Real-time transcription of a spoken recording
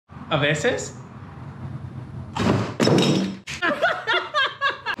A veces?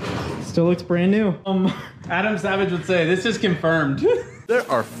 Still looks brand new. Adam Savage would say, this is confirmed. There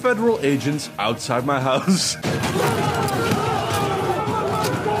are federal agents outside my house.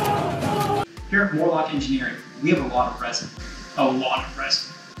 Here at Morlock Engineering, we have a lot of resin. A lot of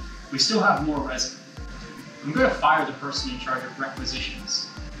resin. We still have more resin. I'm going to fire the person in charge of requisitions.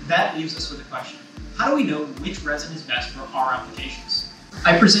 That leaves us with a question. How do we know which resin is best for our applications?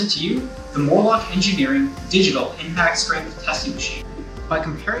 I present to you the Morlock Engineering Digital Impact Strength Testing Machine. By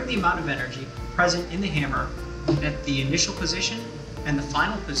comparing the amount of energy present in the hammer at the initial position and the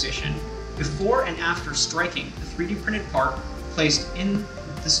final position before and after striking the 3D printed part placed in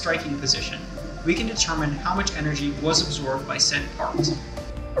the striking position, we can determine how much energy was absorbed by said part.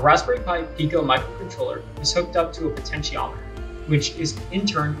 A Raspberry Pi Pico microcontroller is hooked up to a potentiometer, which is in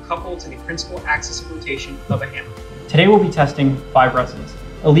turn coupled to the principal axis of rotation of a hammer. Today we'll be testing 5 resins: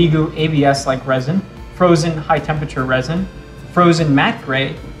 Elegoo ABS-like resin, frozen high-temperature resin, frozen matte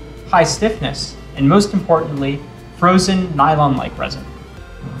gray, high stiffness, and most importantly, frozen nylon-like resin.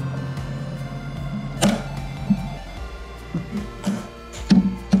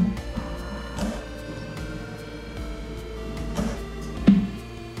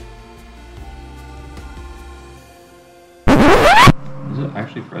 Is it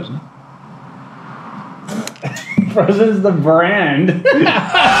actually frozen? Frozen's the brand.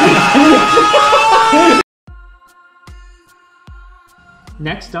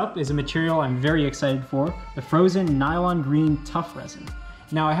 Next up is a material I'm very excited for, the frozen nylon green tough resin.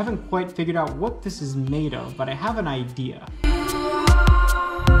 Now I haven't quite figured out what this is made of, but I have an idea.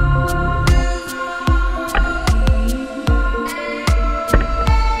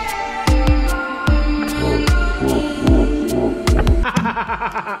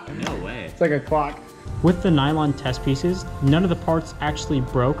 No way. It's like a clock. With the nylon test pieces, none of the parts actually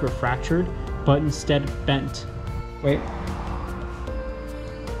broke or fractured, but instead bent. Wait.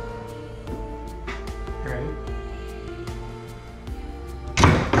 Ready?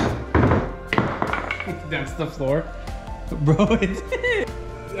 It dents the floor. Bro, it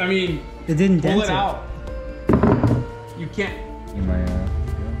I mean, it didn't dent it. Pull it out. You can't. You might,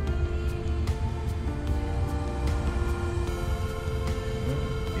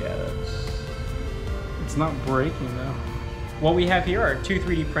 It's not breaking though. What we have here are 2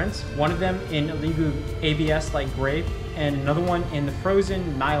 3D prints, one of them in Elegoo ABS-like gray, and another one in the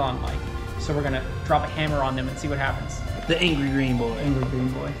frozen nylon-like. So we're gonna drop a hammer on them and see what happens. The angry green boy. Angry green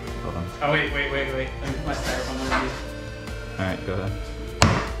boy. Hold on. Oh wait. Let me put my styrofoam on one of these. Alright, go ahead.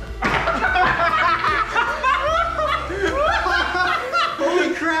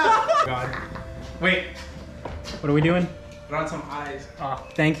 Holy crap! God. Wait. What are we doing? Put on some eyes. Oh,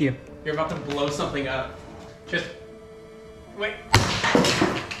 thank you. You're about to blow something up. Just wait.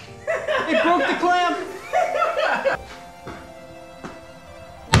 It broke the clamp!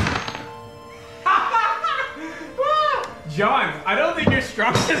 John, I don't think you're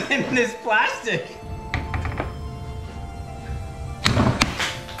stronger than this plastic.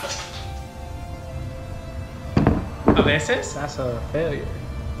 A veces? That's a failure.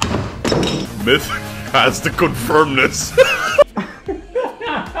 Myth has to confirm this.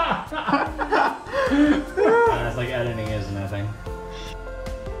 It's like editing, isn't it? I think.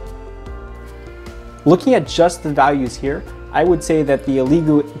 Looking at just the values here, I would say that the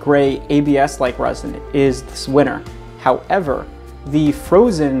Elegoo Gray ABS-like resin is this winner. However, the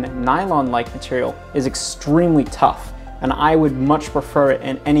frozen nylon-like material is extremely tough, and I would much prefer it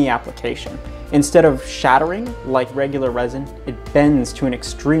in any application. Instead of shattering like regular resin, it bends to an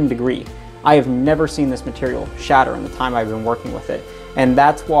extreme degree. I have never seen this material shatter in the time I've been working with it, and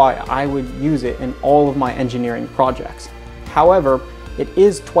that's why I would use it in all of my engineering projects. However, it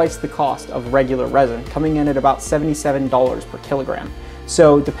is twice the cost of regular resin, coming in at about $77 per kilogram.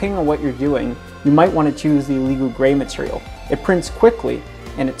 So depending on what you're doing, you might want to choose the Elegoo Gray material. It prints quickly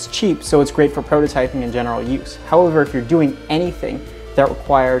and it's cheap, so it's great for prototyping and general use. However, if you're doing anything that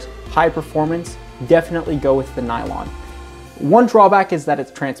requires high performance, definitely go with the nylon. One drawback is that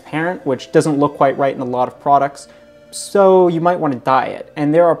it's transparent, which doesn't look quite right in a lot of products, so you might want to dye it,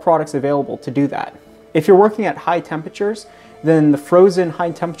 and there are products available to do that. If you're working at high temperatures, then the frozen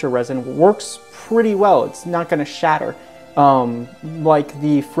high temperature resin works pretty well. It's not going to shatter like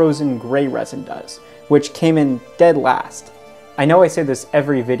the frozen gray resin does, which came in dead last. I know I say this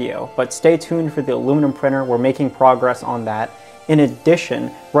every video, but stay tuned for the aluminum printer. We're making progress on that. In addition,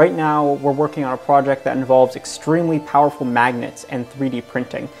 right now we're working on a project that involves extremely powerful magnets and 3D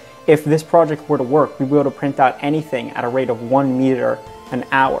printing. If this project were to work, we'd be able to print out anything at a rate of 1 meter an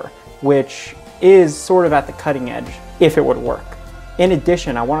hour, which is sort of at the cutting edge if it would work. In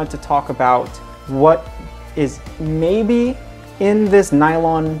addition, I wanted to talk about what is maybe in this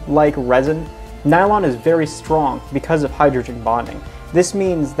nylon-like resin. Nylon is very strong because of hydrogen bonding. This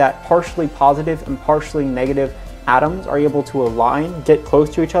means that partially positive and partially negative atoms are able to align, get close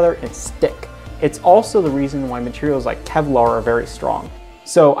to each other, and stick. It's also the reason why materials like Kevlar are very strong.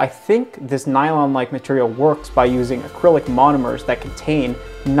 So I think this nylon-like material works by using acrylic monomers that contain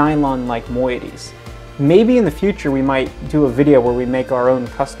nylon-like moieties. Maybe in the future we might do a video where we make our own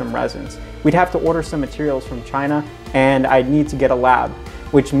custom resins. We'd have to order some materials from China, and I'd need to get a lab,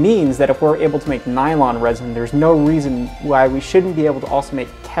 which means that if we're able to make nylon resin, there's no reason why we shouldn't be able to also make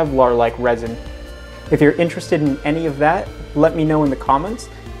Kevlar-like resin. If you're interested in any of that, let me know in the comments,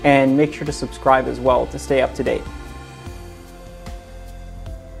 and make sure to subscribe as well to stay up to date.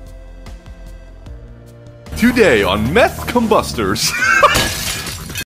 Today on Meth Combustors.